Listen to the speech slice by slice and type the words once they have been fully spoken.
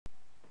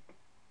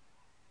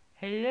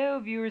Hello,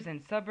 viewers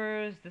and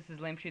subbers. This is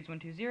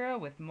lampshades120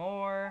 with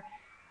more.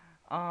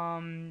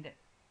 Um,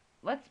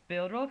 let's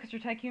build Roller Coaster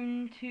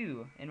Tycoon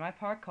 2 in my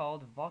park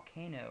called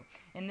Volcano.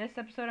 In this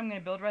episode, I'm going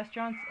to build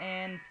restaurants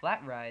and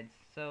flat rides.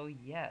 So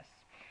yes,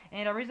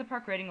 and I'll raise the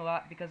park rating a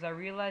lot because I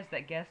realized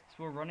that guests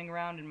were running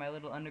around in my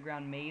little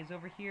underground maze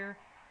over here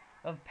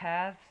of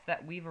paths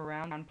that weave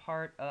around on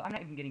part. I'm not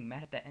even getting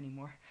mad at that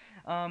anymore.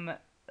 Um,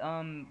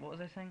 what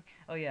was I saying?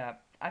 Oh yeah,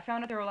 I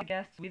found out there were a lot of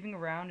guests weaving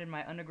around in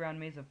my underground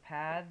maze of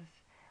paths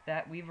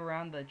that weave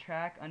around the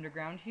track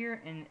underground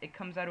here, and it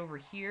comes out over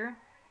here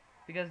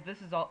because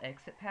this is all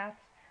exit paths.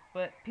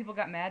 But people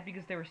got mad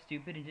because they were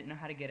stupid and didn't know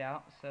how to get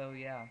out. So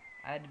yeah,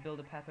 I had to build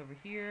a path over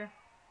here.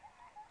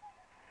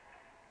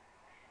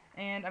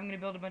 And I'm gonna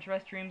build a bunch of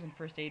restrooms and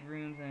first aid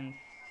rooms and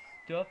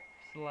stuffs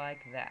like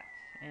that.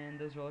 And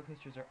those roller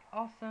coasters are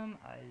awesome.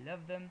 I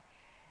love them.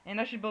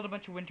 And I should build a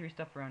bunch of wintry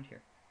stuff around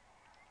here.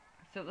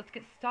 So let's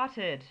get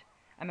started.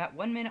 I'm at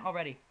 1 minute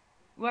already.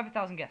 Ooh, I have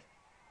 1,000 guests.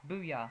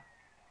 Booyah.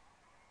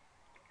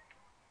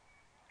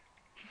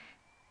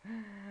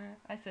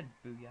 I said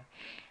booyah.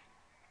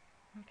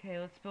 Okay,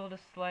 let's build a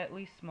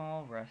slightly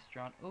small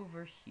restaurant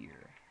over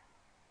here.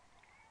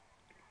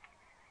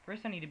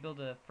 First I need to build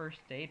a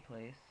first aid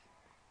place,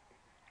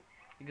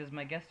 because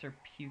my guests are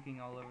puking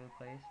all over the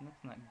place, and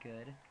that's not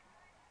good.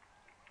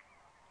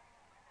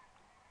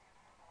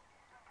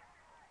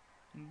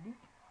 Boop.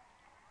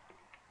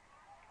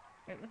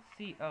 Alright, let's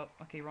see. Oh,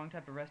 okay, wrong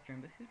type of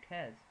restroom, but who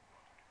cares?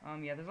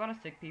 Yeah, there's a lot of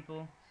sick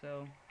people,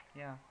 so,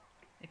 yeah.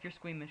 If you're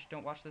squeamish,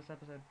 don't watch this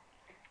episode.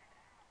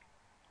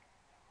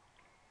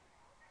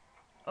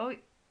 Oh,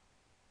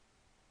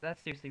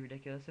 that's seriously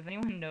ridiculous. If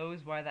anyone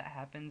knows why that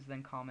happens,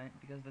 then comment,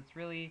 because that's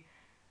really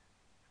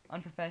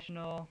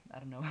unprofessional. I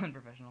don't know,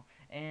 unprofessional.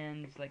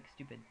 And it's, like,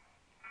 stupid.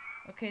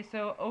 Okay,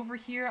 so over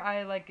here,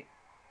 I, like,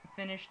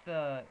 finished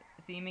the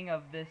theming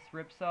of this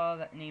ripsaw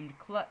that named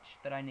Clutch,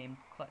 that I named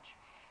Clutch.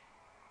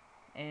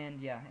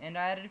 And, yeah, and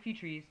I added a few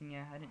trees, and,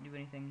 yeah, I didn't do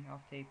anything off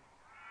tape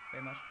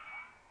very much.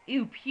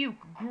 Ew, puke,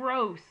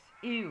 gross,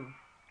 ew.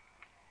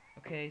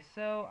 Okay,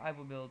 so I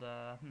will build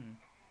a,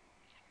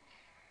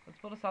 let's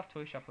build a soft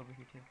toy shop over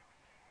here, too.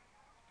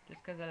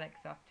 Just because I like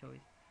soft toys.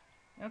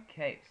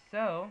 Okay,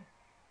 so,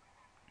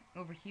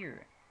 over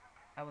here,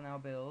 I will now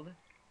build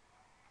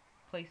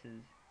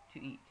places to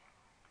eat.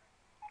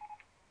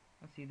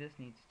 Let's see, this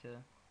needs to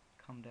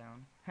come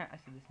down. I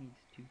said this needs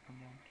to come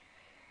down.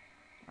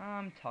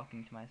 I'm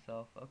talking to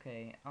myself.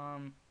 Okay,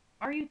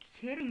 are you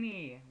kidding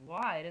me?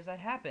 Why does that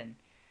happen?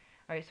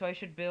 Alright, so I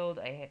should build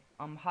a,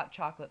 hot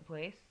chocolate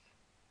place.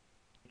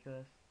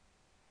 Ridiculous.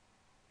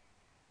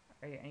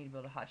 Alright, I need to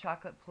build a hot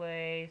chocolate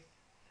place.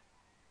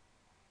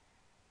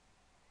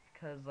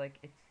 Because, like,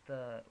 it's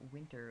the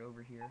winter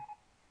over here.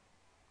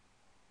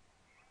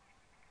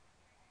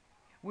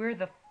 Where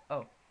the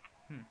oh,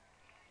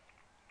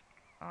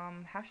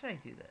 how should I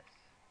do this?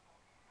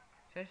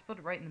 Should I just build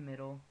it right in the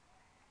middle,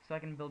 so I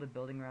can build a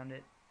building around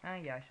it?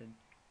 Yeah, I should.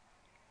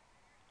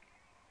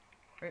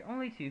 Right,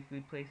 only 2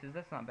 food places,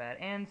 that's not bad.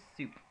 And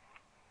soup.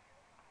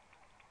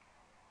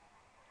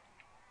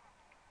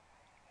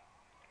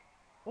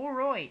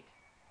 Alright!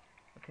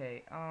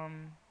 Okay, I'll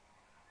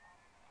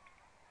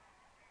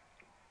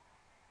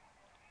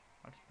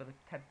just build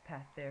a type of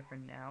path there for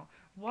now.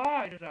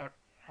 Why does that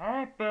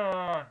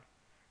happen?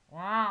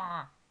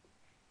 Wah!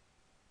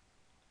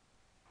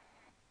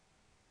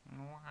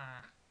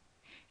 Wah!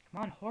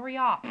 Come on, hurry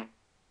up!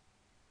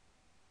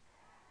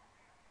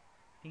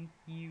 Thank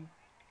you.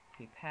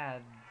 Okay,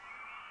 paths.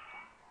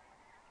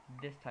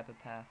 This type of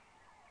path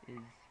is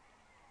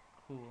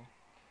cool.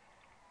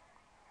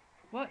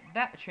 What?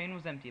 That train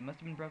was empty. It must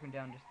have been broken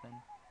down just then.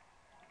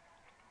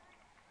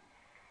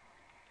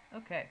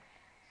 Okay.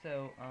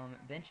 So,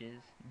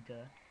 benches. Duh.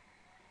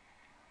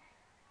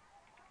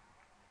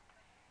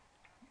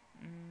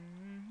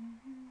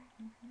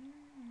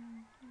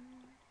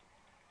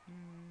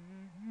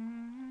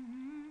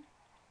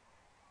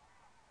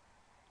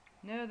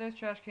 No, there's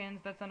trash cans.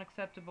 That's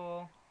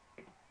unacceptable.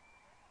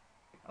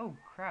 Oh,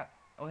 crap.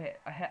 Oh, hey,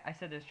 I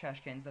said there's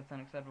trash cans. That's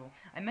unacceptable.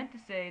 I meant to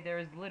say there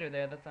is litter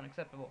there. That's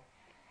unacceptable.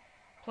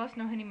 Plus,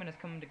 no handyman has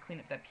come to clean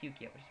up that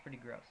puke yet, which is pretty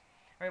gross.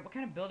 Alright, what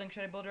kind of building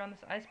should I build around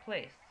this ice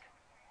place?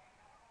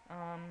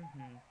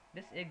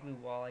 This igloo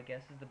wall, I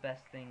guess, is the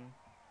best thing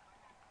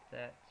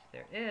that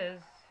there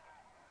is.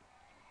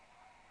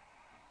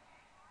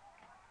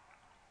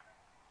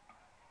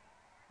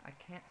 I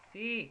can't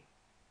see.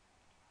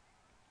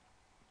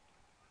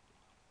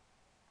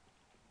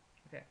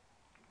 Okay.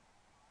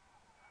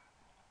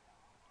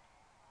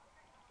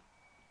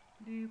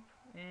 Doop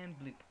and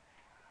bloop.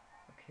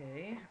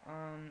 Okay,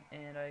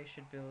 and I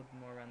should build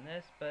more around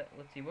this, but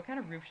let's see, what kind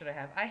of roof should I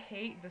have? I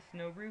hate the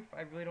snow roof.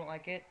 I really don't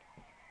like it,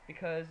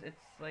 because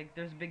it's like,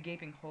 there's a big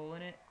gaping hole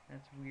in it.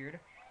 That's weird.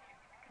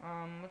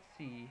 Let's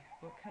see,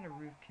 what kind of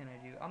roof can I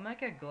do? I'll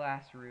make a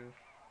glass roof.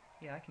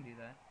 Yeah, I can do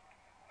that.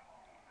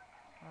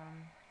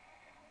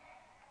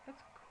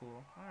 That's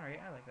cool. Alright,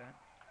 I like that.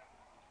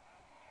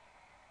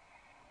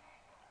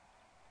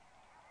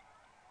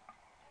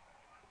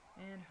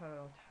 And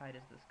how high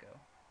does this go?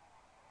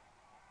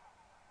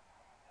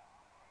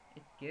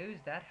 It goes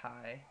that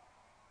high.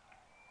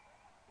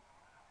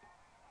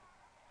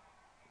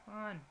 Come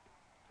on.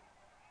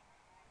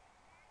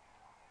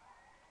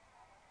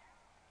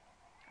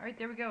 Alright,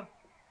 there we go.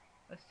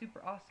 A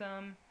super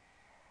awesome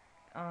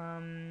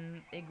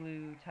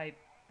igloo type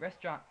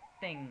restaurant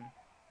thing.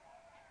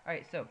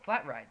 Alright, so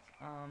flat rides.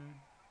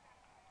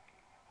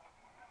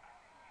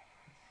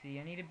 Let's see,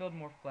 I need to build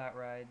more flat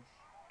rides.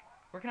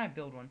 Where can I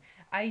build one?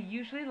 I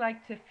usually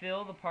like to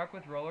fill the park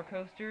with roller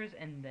coasters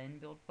and then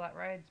build flat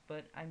rides,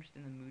 but I'm just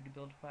in the mood to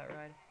build a flat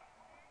ride.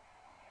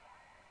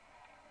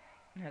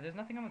 No, there's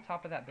nothing on the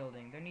top of that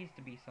building. There needs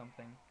to be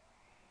something.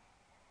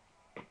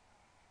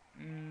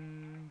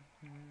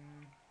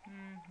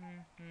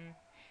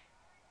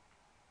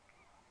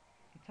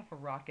 Let's have a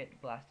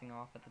rocket blasting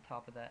off at the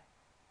top of that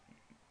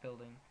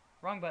building.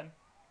 Wrong button.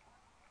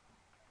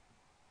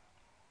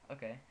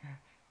 Okay.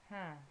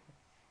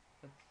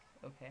 That's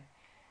okay.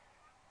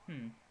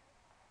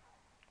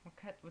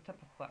 What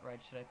type of flat ride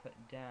should I put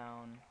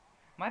down?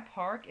 My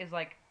park is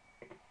like,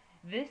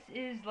 this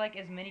is like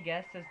as many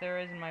guests as there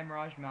is in my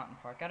Mirage Mountain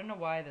Park. I don't know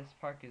why this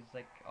park is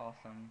like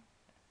awesome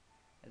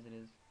as it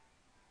is.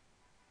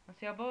 Let's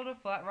see, I'll build a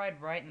flat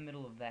ride right in the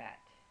middle of that.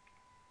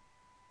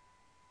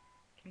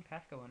 Can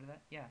path go under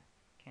that? Yeah,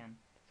 can.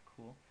 That's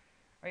cool.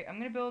 Alright, I'm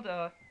gonna build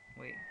a...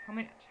 Wait, how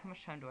much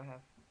time do I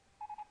have?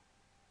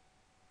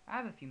 I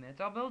have a few minutes.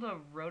 I'll build a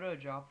roto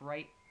drop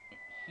right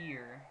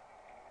here.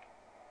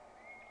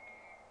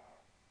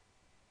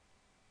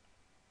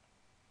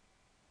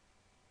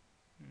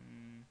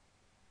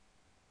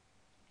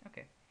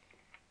 Okay.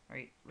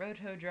 Alright,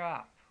 roto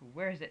drop.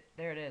 Where is it?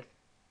 There it is.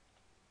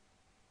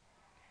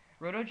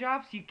 Roto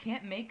drops, you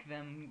can't make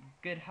them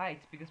good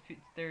heights because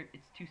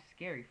it's too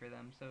scary for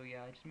them. So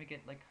yeah, I just make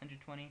it like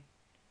 120.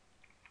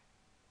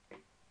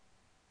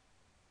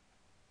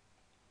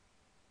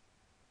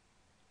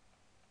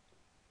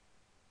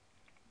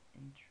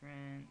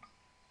 Entrance.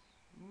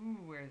 Ooh,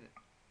 where is it?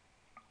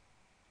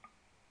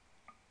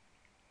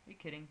 Are you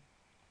kidding?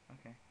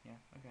 Okay, yeah,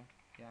 okay,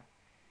 yeah.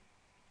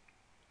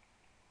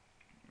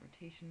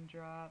 Rotation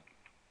drop.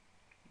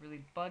 It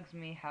really bugs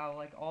me how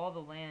like all the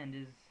land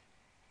is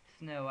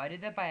snow. I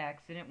did that by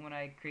accident when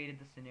I created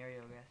the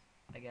scenario,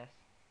 I guess.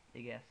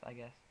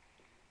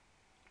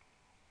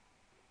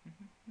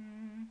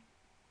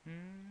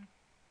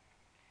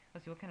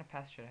 Let's see, what kind of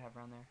path should I have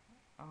around there?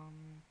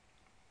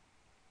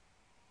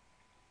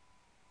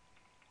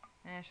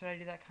 Should I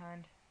do that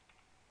kind?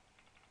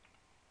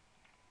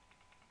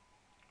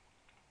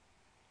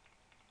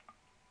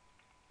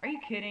 Are you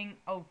kidding?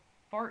 Oh,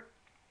 fart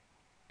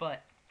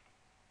butt.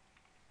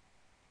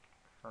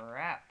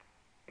 Crap.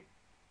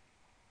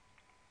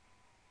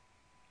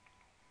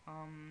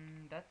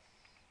 That's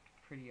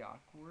pretty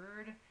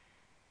awkward.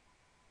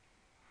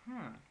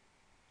 Huh.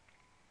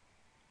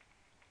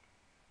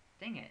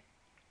 Dang it.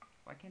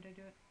 Why can't I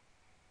do it?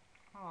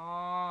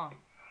 Aww.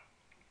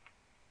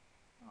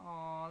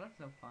 Aww, that's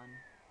no fun.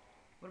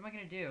 What am I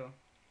gonna do?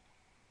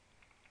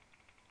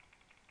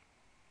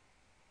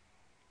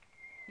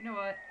 You know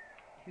what?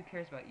 Who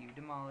cares about you?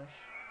 Demolish.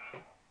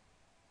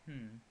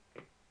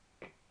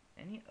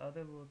 Any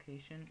other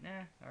location?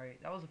 Nah,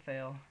 alright, that was a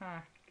fail.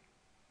 Huh.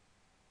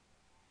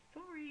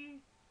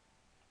 Sorry.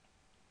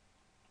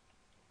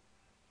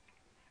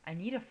 I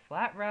need a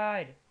flat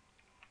ride.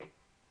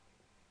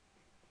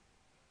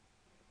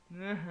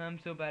 I'm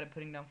so bad at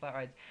putting down flat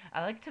rides.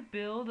 I like to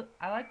fill this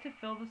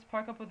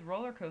park up with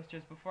roller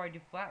coasters before I do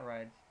flat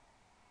rides.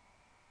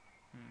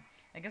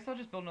 I guess I'll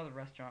just build another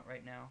restaurant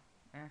right now.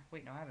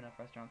 Wait, no, I have enough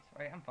restaurants.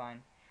 Alright, I'm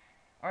fine.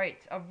 Alright,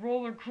 a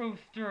roller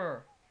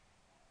coaster!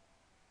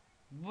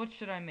 What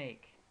should I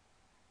make?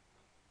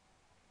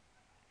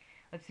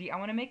 Let's see, I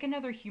want to make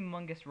another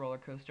humongous roller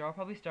coaster. I'll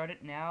probably start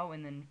it now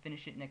and then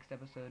finish it next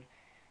episode.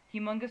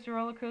 Humongous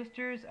roller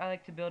coasters I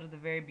like to build at the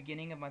very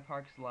beginning of my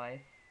park's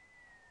life,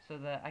 so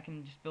that I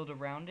can just build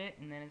around it,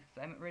 and then its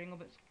excitement rating will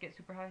get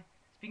super high.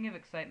 Speaking of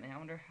excitement, I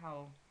wonder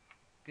how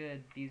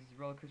good these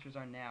roller coasters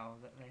are now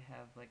that they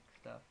have, like,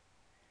 stuff.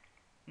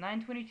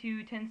 922,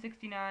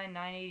 1069,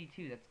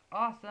 982, that's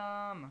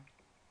awesome!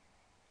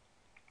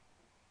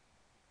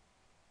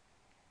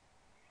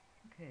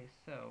 Okay,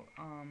 so,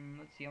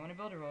 let's see, I want to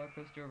build a roller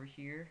coaster over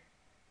here.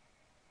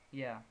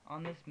 Yeah,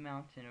 on this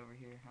mountain over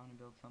here, I want to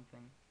build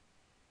something.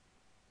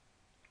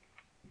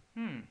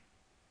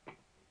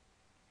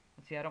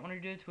 Let's see, I don't want to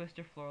do a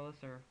twister,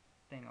 floorless, or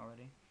thing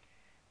already.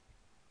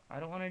 I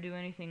don't want to do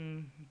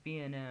anything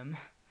B&M,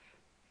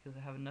 because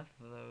I have enough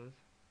of those.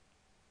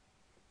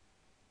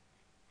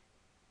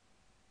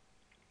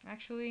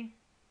 Actually,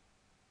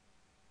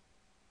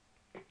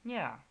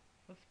 yeah,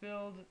 let's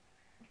build,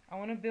 I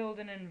want to build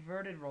an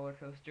inverted roller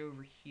coaster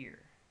over here.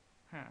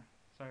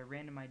 Sorry,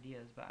 random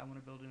ideas, but I want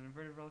to build an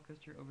inverted roller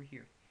coaster over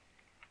here.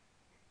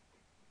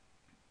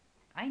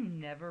 I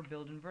never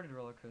build inverted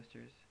roller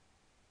coasters.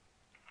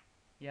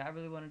 Yeah, I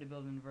really wanted to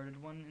build an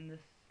inverted one in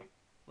this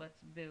Let's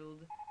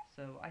Build,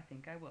 so I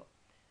think I will.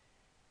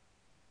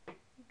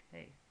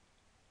 Okay.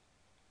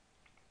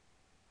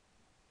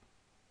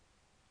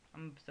 I'm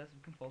I'm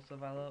obsessive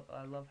compulsive. I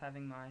love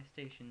having my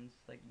stations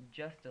like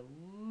just a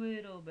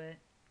little bit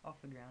off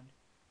the ground.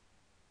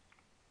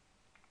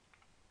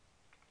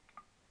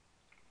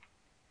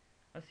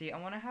 Let's see. I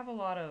want to have a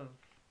lot of.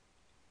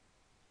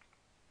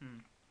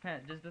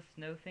 Does the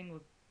snow thing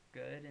look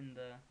good in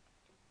the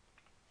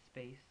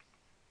space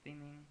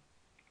theming?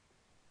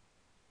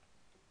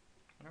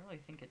 I don't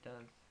really think it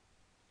does.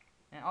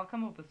 And I'll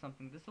come up with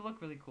something. This will look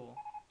really cool.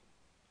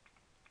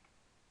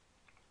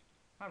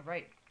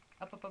 Alright.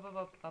 Up, up, up, up,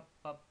 up, up,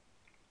 up.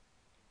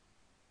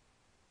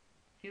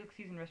 Felix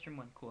sees in restroom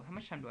 1. Cool. How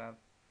much time do I have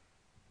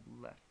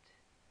left?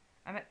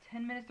 I'm at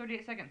 10 minutes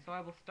 38 seconds, so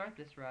I will start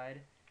this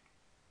ride.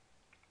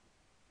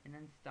 And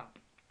then stop.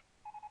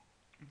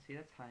 And see,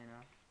 that's high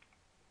enough.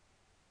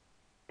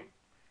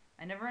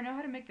 I never know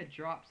how to make the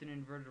drops in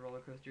inverted roller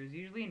coasters.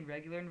 Usually in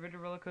regular inverted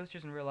roller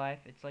coasters in real life,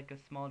 it's like a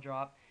small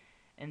drop,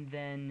 and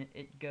then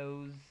it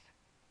goes,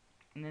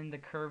 and then the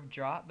curve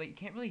drop, but you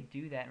can't really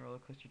do that in Roller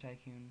Coaster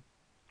Tycoon.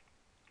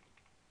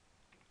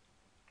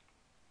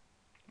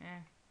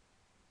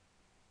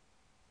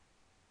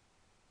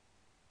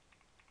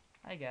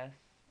 I guess.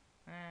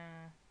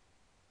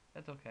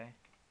 That's okay.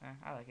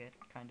 I like it,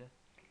 kinda.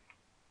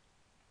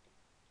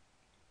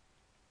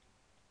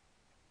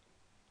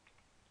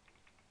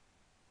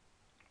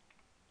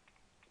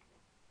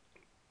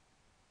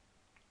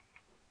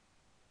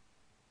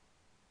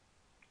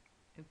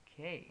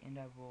 Okay, and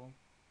I will...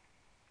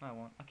 No, I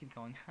won't. I'll keep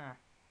going.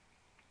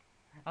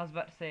 I was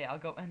about to say, I'll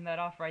go end that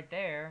off right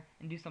there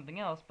and do something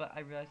else, but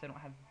I realized I don't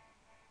have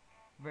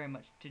very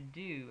much to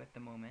do at the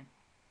moment.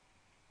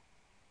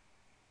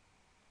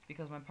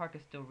 Because my park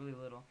is still really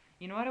little.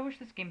 You know what I wish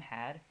this game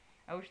had?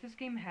 I wish this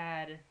game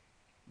had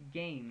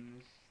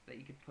games that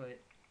you could put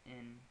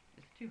in...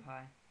 It's too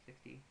high.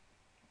 60.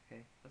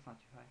 Okay, that's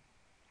not too high.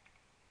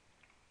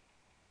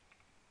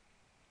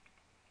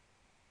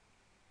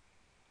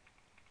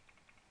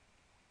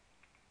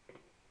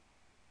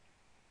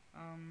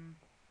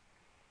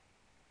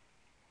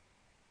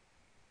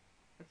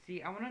 Let's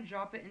see, I want to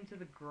drop it into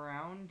the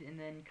ground and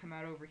then come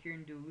out over here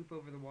and do a loop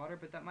over the water,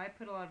 but that might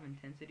put a lot of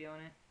intensity on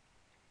it.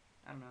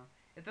 I don't know.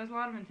 If there's a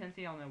lot of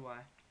intensity, I'll know why.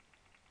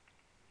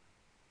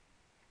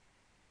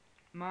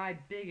 My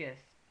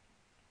biggest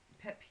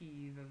pet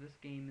peeve of this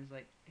game is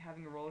like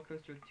having a roller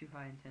coaster with too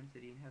high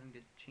intensity and having to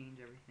change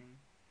everything.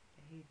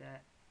 I hate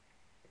that.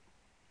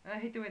 I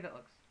hate the way that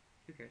looks.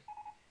 Who cares?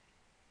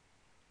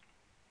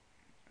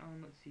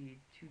 Let's see,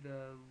 to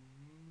the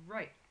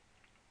right.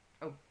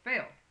 Oh,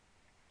 fail!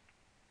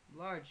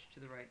 Large to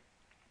the right.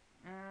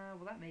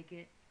 Will that make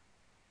it?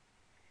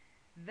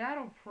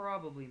 That'll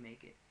probably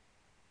make it.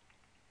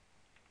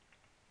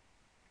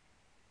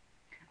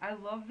 I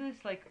love this,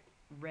 like,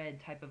 red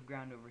type of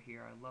ground over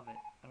here. I love it.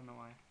 I don't know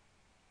why.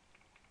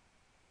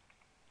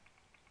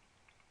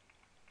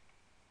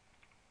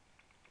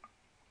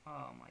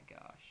 Oh my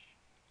gosh.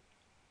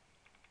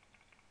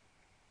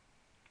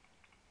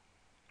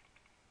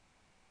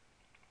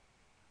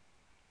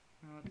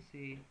 Now let's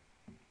see.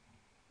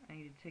 I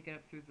need to take it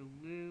up through the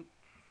loop.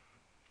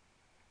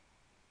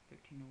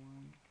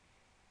 1301.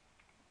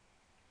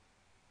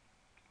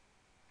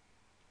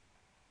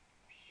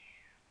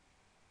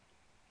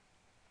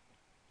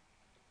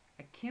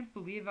 I can't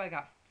believe I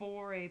got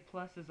 4 A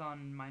pluses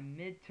on my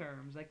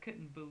midterms. I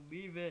couldn't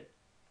believe it.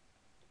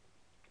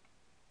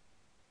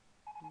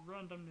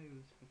 Random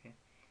news. Okay.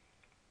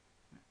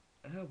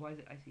 Oh, why is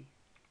it icy?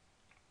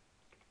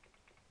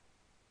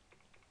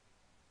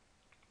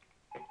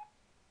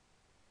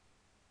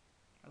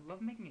 I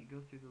love making it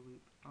go through the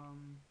loop.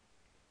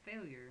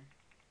 Failure.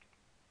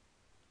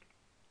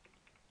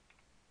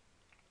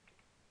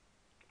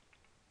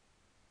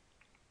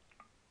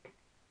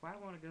 Why I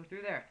want to go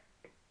through there?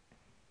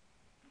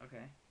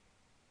 Okay.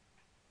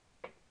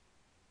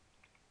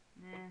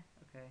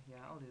 Okay, yeah,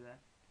 I'll do that.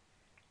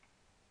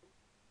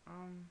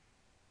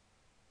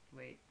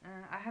 Wait,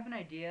 I have an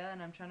idea,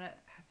 and I'm trying to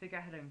figure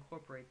out how to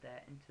incorporate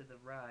that into the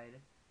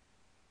ride.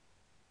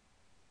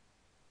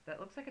 That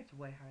looks like it's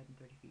way higher than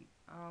 30 feet.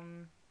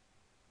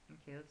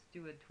 Okay, let's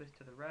do a twist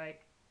to the right.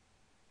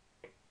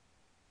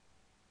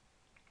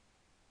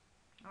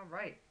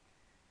 Alright.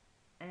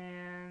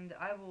 And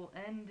I will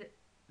end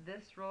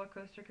this roller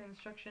coaster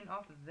construction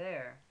off of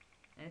there.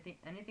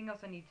 Anything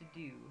else I need to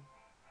do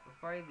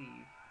before I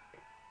leave?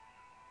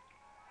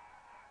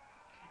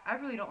 I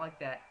really don't like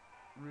that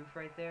roof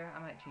right there. I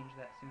might change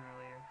that sooner or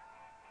later.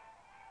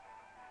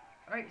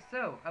 Alright,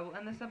 so I will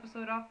end this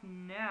episode off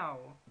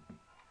now.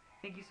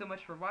 Thank you so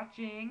much for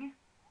watching.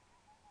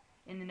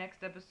 In the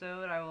next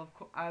episode,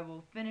 I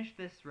will finish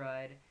this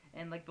ride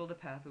and like build a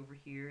path over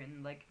here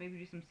and like maybe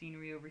do some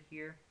scenery over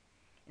here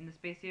in the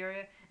space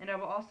area, and I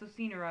will also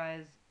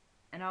scenize,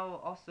 and I will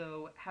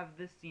also have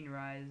this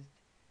scenerized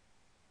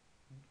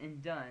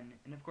and done,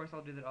 and of course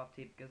I'll do that off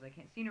tape because I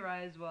can't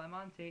scenize while I'm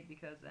on tape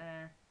because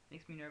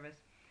makes me nervous.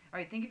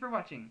 Alright, thank you for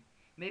watching.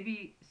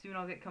 Maybe soon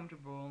I'll get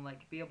comfortable and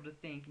like be able to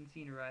think and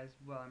scenize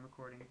while I'm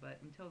recording, but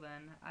until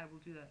then I will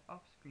do that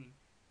off screen.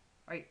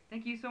 Alright,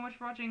 thank you so much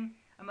for watching.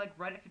 I'm like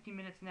right at 15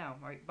 minutes now.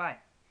 Alright, bye.